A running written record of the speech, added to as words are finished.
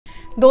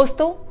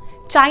दोस्तों,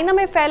 चाइना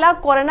में फैला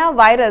कोरोना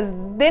वायरस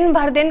दिन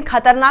भर दिन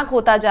खतरनाक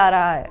होता जा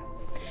रहा है।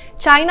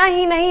 चाइना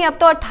ही नहीं, अब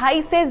तो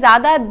 28 से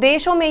ज़्यादा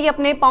देशों में ये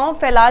अपने पांव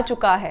फैला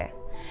चुका है।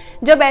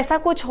 जब ऐसा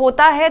कुछ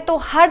होता है तो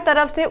हर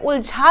तरफ से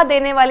उलझा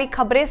देने वाली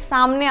खबरें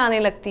सामने आने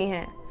लगती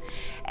हैं।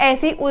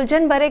 ऐसी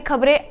उलझन भरे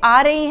खबरें आ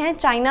रही हैं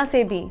चाइना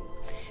से भी,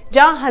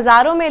 जहां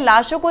हजारों में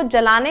लाशों को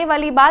जलाने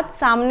वाली बात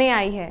सामने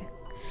आई है।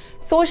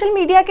 सोशल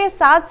मीडिया के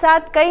साथ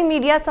साथ कई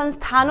मीडिया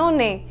संस्थानों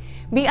ने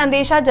भी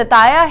अंदेशा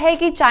जताया है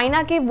कि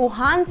चाइना के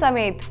वुहान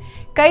समेत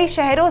कई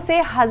शहरों से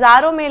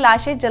हजारों में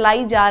लाशें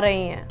जलाई जा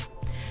रही हैं।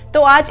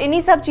 तो आज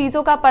इन्हीं सब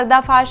चीज़ों का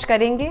पर्दाफाश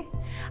करेंगे।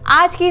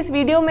 आज की इस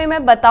वीडियो में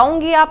मैं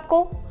बताऊंगी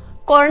आपको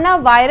कोरोना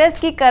वायरस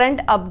की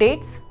करंट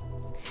अपडेट्स।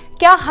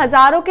 क्या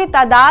हजारों के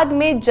तादाद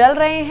में जल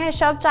रहे हैं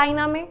शव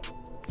चाइना में?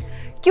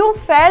 क्यों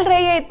फैल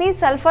रही है इतनी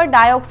सल्फर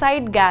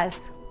डाइऑक्साइड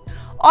गैस?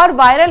 और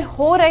वायरल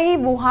हो रही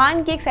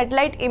वुहान की एक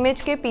सैटेलाइट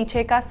इमेज के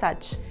पीछे का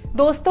सच।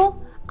 दोस्तों,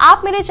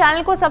 आप मेरे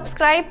चैनल को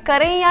सब्सक्राइब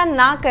करें या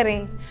ना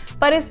करें,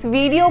 पर इस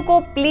वीडियो को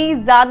प्लीज़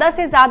ज़्यादा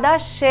से ज़्यादा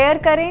शेयर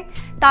करें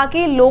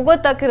ताकि लोगों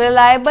तक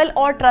रिलायबल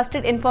और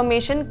ट्रस्टेड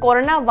इंफॉर्मेशन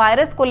कोरोना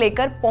वायरस को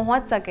लेकर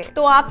पहुंच सके।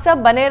 तो आप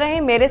सब बने रहें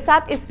मेरे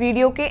साथ इस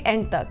वीडियो के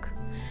एंड तक।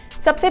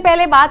 सबसे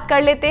पहले बात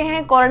कर लेते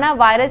हैं कोरोना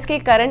वायरस के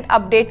करंट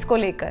अपडेट्स को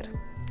लेकर।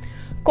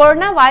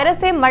 कोरोना वायरस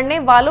से मरने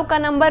वालों का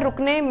नंबर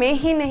रुकने में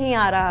ही नहीं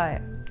आ रहा है।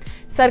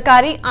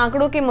 सरकारी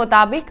आंकड़ों के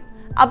मुताबिक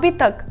अभी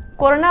तक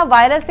कोरोना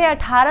वायरस से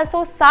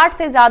 1860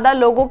 से ज़्यादा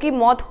लोगों की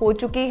मौत हो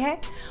चुकी है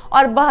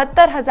और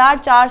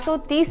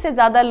 72,430 से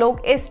ज़्यादा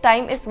लोग इस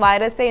टाइम इस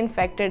वायरस से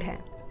इन्फेक्टेड हैं।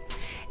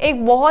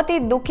 एक बहुत ही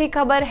दुखी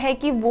खबर है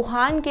कि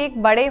वुहान के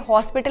एक बड़े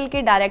हॉस्पिटल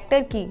के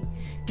डायरेक्टर की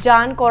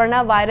जान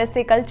कोरोना वायरस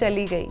से कल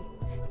चली गई,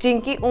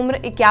 जिनकी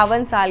उम्र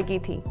 51 साल की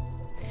थी।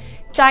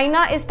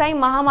 चाइना इस टाइम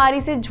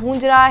महामारी से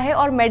जूझ रहा है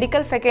और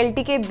मेडिकल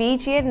फैकल्टी के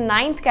बीच ये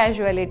 9th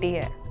कैजुअलिटी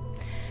है।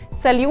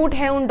 सल्यूट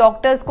है उन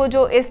डॉक्टर्स को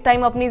जो इस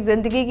टाइम अपनी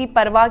जिंदगी की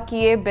परवाह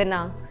किए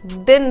बिना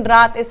दिन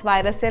रात इस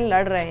वायरस से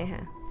लड़ रहे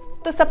हैं।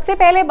 तो सबसे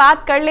पहले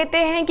बात कर लेते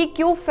हैं कि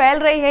क्यों फैल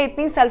रही है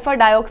इतनी सल्फर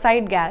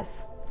डाइऑक्साइड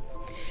गैस।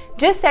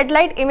 जिस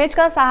सैटेलाइट इमेज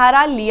का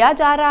सहारा लिया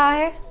जा रहा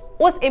है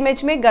उस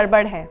इमेज में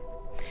गड़बड़ है।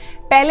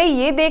 पहले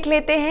ये देख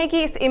लेते हैं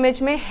कि इस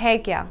इमेज में है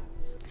क्या।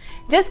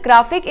 जिस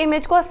ग्राफिक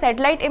इमेज को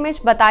सैटेलाइट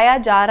इमेज बताया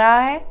जा रहा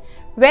है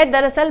वह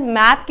दरअसल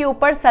मैप के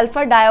ऊपर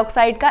सल्फर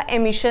डाइऑक्साइड का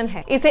एमिशन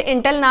है। इसे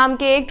इंटेल नाम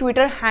के एक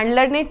ट्विटर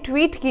हैंडलर ने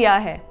ट्वीट किया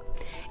है।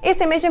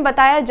 इस इमेज में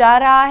बताया जा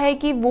रहा है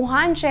कि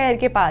वुहान शहर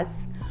के पास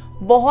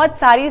बहुत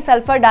सारी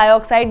सल्फर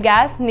डाइऑक्साइड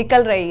गैस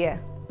निकल रही है।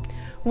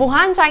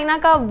 वुहान चाइना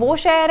का वो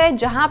शहर है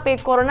जहां पे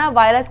कोरोना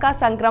वायरस का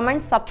संक्रमण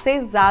सबसे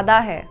ज़्यादा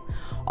है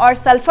और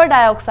सल्फर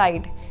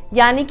डाइऑक्साइड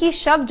यानी कि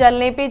शव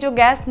जलने पे जो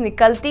गैस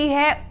निकलती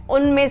है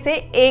उनमें से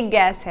एक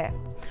गैस है।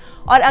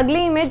 और अगली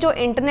इमेज जो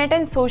इंटरनेट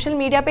एंड सोशल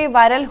मीडिया पे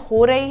वायरल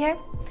हो रही है,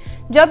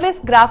 जब इस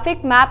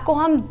ग्राफिक मैप को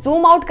हम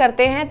जूम आउट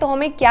करते हैं तो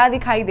हमें क्या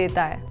दिखाई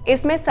देता है।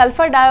 इसमें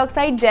सल्फर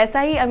डाइऑक्साइड जैसा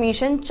ही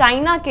एमिशन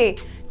चाइना के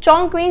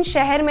चोंगक्विन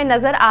शहर में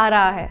नजर आ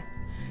रहा है।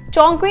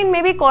 चोंगक्विन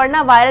में भी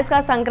कोरोना वायरस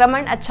का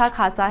संक्रमण अच्छा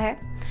खासा है।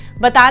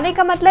 बताने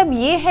का मतलब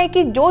ये है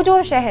कि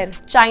जो शहर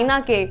चाइना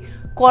के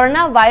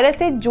कोरोना वायरस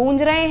से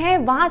जूझ रहे हैं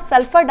वहाँ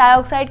सल्फर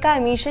डाइऑक्साइड का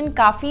एमिशन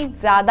काफ़ी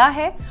ज़्यादा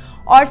है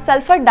और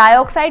सल्फर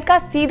डाइऑक्साइड का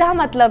सीधा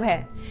मतलब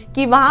है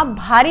कि वहां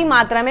भारी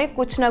मात्रा में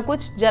कुछ न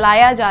कुछ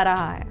जलाया जा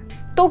रहा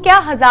है। तो क्या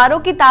हजारों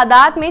की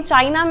तादाद में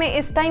चाइना में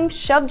इस टाइम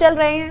शव जल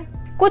रहे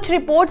हैं? कुछ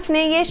रिपोर्ट्स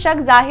ने ये शक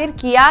जाहिर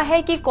किया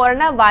है कि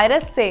कोरोना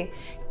वायरस से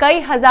कई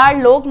हजार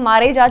लोग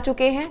मारे जा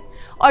चुके हैं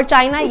और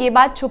चाइना ये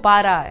बात छुपा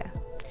रहा है।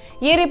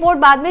 ये रिपोर्ट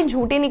बाद में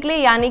झूठी निकली,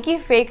 यानी कि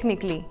फेक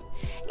निकली।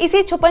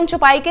 इसी छुपन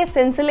छुपाई के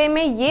सिलसिले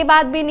में ये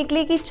बात भी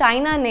निकली कि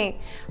चाइना ने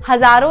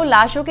हजारों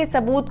लाशों के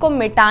सबूत को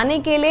मिटाने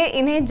के लिए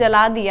इन्हें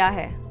जला दिया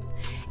है।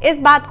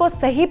 इस बात को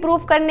सही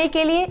प्रूफ करने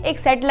के लिए एक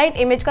सैटेलाइट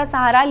इमेज का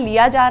सहारा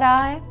लिया जा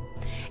रहा है।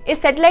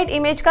 इस सैटेलाइट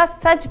इमेज का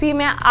सच भी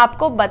मैं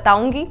आपको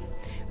बताऊंगी।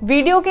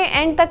 वीडियो के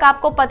एंड तक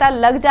आपको पता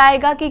लग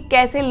जाएगा कि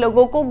कैसे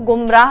लोगों को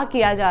गुमराह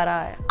किया जा रहा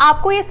है।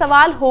 आपको ये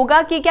सवाल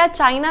होगा कि क्या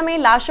चाइना में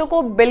लाशों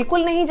को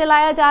बिल्कुल नहीं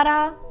जलाया जा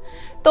रहा?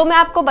 तो मैं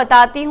आपको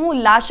बताती हूँ,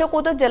 लाशों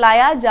को तो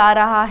जलाया जा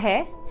रहा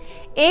है।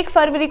 1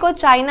 फरवरी को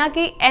चाइना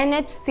की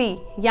NHC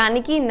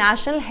यानी कि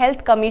नेशनल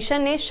हेल्थ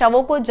कमीशन ने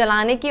शवों को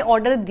जलाने के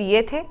ऑर्डर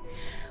दिए थे।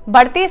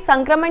 बढ़ते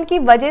संक्रमण की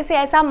वजह से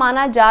ऐसा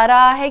माना जा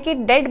रहा है कि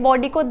डेड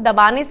बॉडी को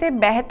दबाने से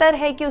बेहतर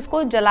है कि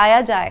उसको जलाया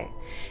जाए।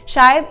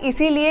 शायद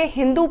इसीलिए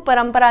हिंदू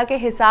परंपरा के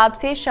हिसाब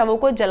से शवों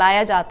को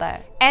जलाया जाता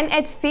है।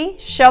 NHC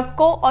शव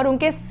को और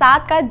उनके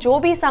साथ का जो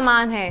भी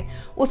सामान है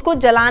उसको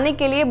जलाने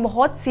के लिए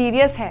बहुत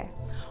सीरियस है।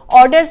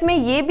 ऑर्डर्स में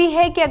ये भी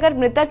है कि अगर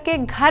मृतक के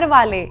घर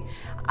वाले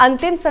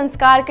अंतिम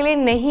संस्कार के लिए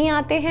नहीं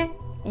आते हैं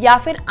या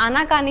फिर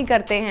आनाकानी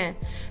करते हैं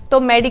तो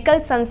मेडिकल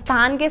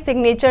संस्थान के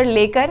सिग्नेचर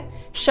लेकर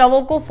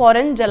शवों को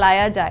फौरन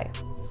जलाया जाए।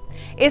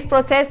 इस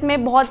प्रोसेस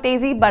में बहुत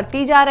तेजी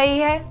बढ़ती जा रही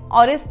है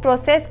और इस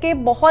प्रोसेस के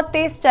बहुत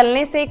तेज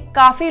चलने से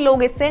काफी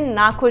लोग इससे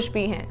नाखुश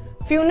भी हैं।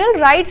 फ्यूनरल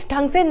राइट्स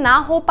ढंग से ना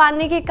हो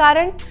पाने के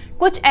कारण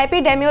कुछ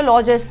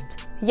एपिडेमियोलॉजिस्ट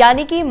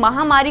यानी कि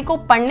महामारी को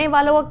पढ़ने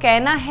वालों का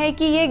कहना है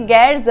कि ये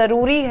गैर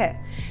जरूरी है।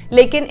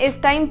 लेकिन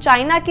इस टाइम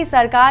चाइना की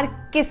सरकार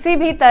किसी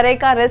भी तरह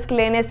का रिस्क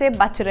लेने से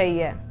बच रही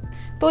है।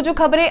 तो जो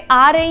खबरें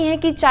आ रही हैं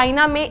कि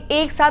चाइना में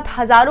एक साथ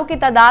हजारों की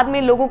तादाद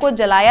में लोगों को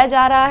जलाया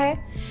जा रहा है,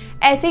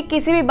 ऐसी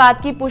किसी भी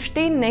बात की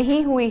पुष्टि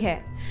नहीं हुई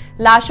है।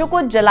 लाशों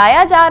को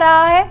जलाया जा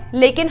रहा है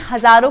लेकिन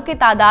हजारों की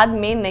तादाद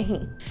में नहीं।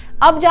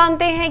 अब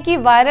जानते हैं कि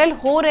वायरल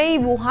हो रही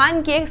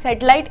वुहान की एक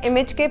सैटेलाइट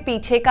इमेज के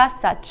पीछे का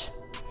सच।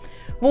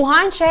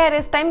 वुहान शहर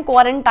इस टाइम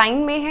क्वारंटाइन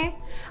में है।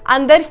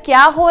 अंदर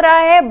क्या हो रहा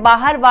है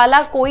बाहर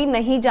वाला कोई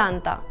नहीं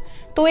जानता।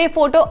 तो ये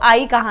फोटो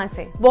आई कहां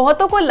से?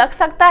 बहुतों को लग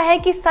सकता है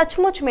कि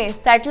सचमुच में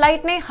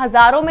सैटेलाइट ने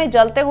हजारों में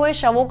जलते हुए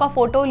शवों का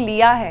फोटो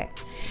लिया है,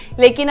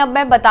 लेकिन अब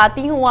मैं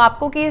बताती हूँ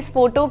आपको कि इस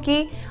फोटो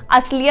की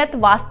असलियत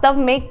वास्तव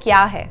में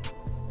क्या है।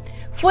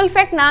 फुल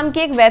फैक्ट नाम की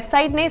एक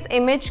वेबसाइट ने इस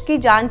इमेज की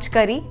जांच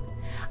करी।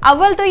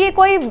 अव्वल तो ये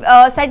कोई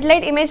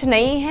सैटेलाइट इमेज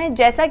नहीं है,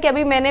 जैसा कि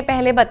अभी मैंने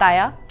पहले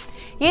बताया।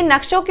 ये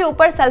नक्शों के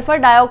ऊपर सल्फर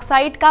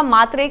डाइऑक्साइड का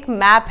मात्र एक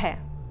मैप है।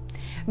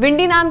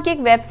 विंडी नाम की एक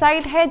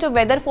वेबसाइट है जो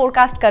वेदर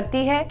फोरकास्ट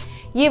करती है।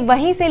 ये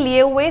वहीं से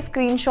लिए हुए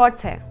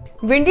स्क्रीनशॉट्स हैं।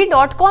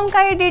 windy.com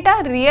का ये डेटा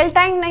रियल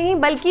टाइम नहीं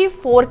बल्कि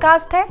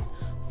फोरकास्ट है।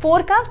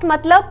 फोरकास्ट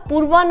मतलब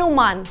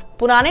पूर्वानुमान,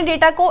 पुराने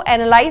डेटा को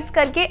एनालाइज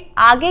करके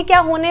आगे क्या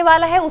होने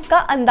वाला है उसका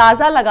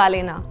अंदाजा लगा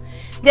लेना,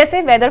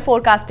 जैसे वेदर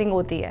फोरकास्टिंग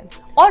होती है।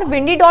 और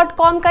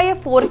windy.com का ये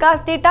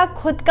फोरकास्ट डेटा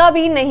खुद का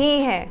भी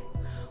नहीं है।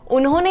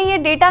 उन्होंने ये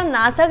डेटा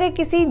नासा के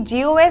किसी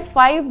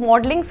GOS-5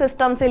 मॉडलिंग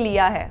सिस्टम से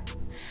लिया है।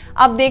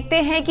 अब देखते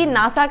हैं कि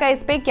नासा का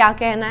इस पे क्या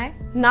कहना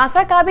है।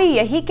 नासा का भी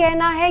यही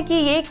कहना है कि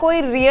ये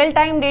कोई रियल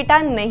टाइम डेटा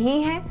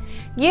नहीं है,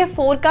 ये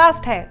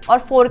फोरकास्ट है और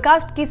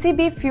फोरकास्ट किसी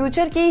भी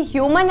फ्यूचर की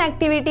ह्यूमन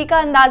एक्टिविटी का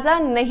अंदाजा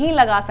नहीं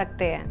लगा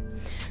सकते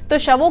हैं। तो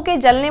शवों के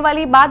जलने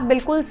वाली बात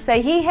बिल्कुल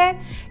सही है,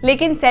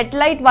 लेकिन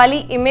सैटेलाइट वाली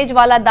इमेज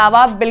वाला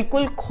दावा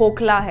बिल्कुल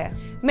खोखला है।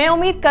 मैं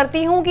उम्मीद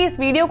करती हूँ कि इस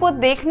वीडियो को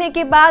देखने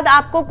के बाद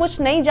आपको कुछ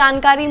नई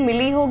जानकारी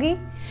मिली होगी।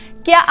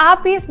 क्या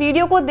आप इस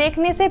वीडियो को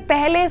देखने से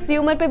पहले इस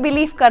र्यूमर पे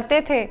बिलीव करते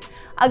थे?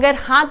 अगर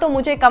हाँ तो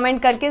मुझे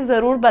कमेंट करके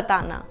ज़रूर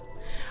बताना।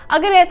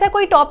 अगर ऐसा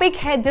कोई टॉपिक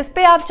है जिस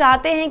पे आप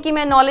चाहते हैं कि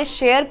मैं नॉलेज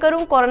शेयर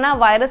करूं कोरोना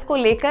वायरस को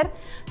लेकर,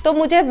 तो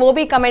मुझे वो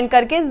भी कमेंट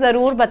करके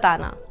ज़रूर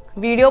बताना।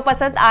 वीडियो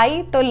पसंद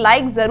आई तो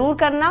लाइक ज़रूर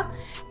करना।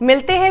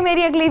 मिलते हैं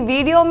मेरी अगली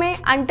वीडियो में।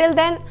 अंटिल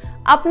देन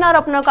अपना और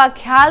अपनों का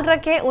ख्याल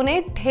रखें,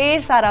 उन्हें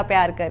ढेर सारा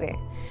प्यार करें।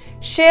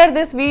 Share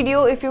this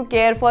video if you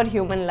care for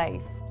human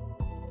life.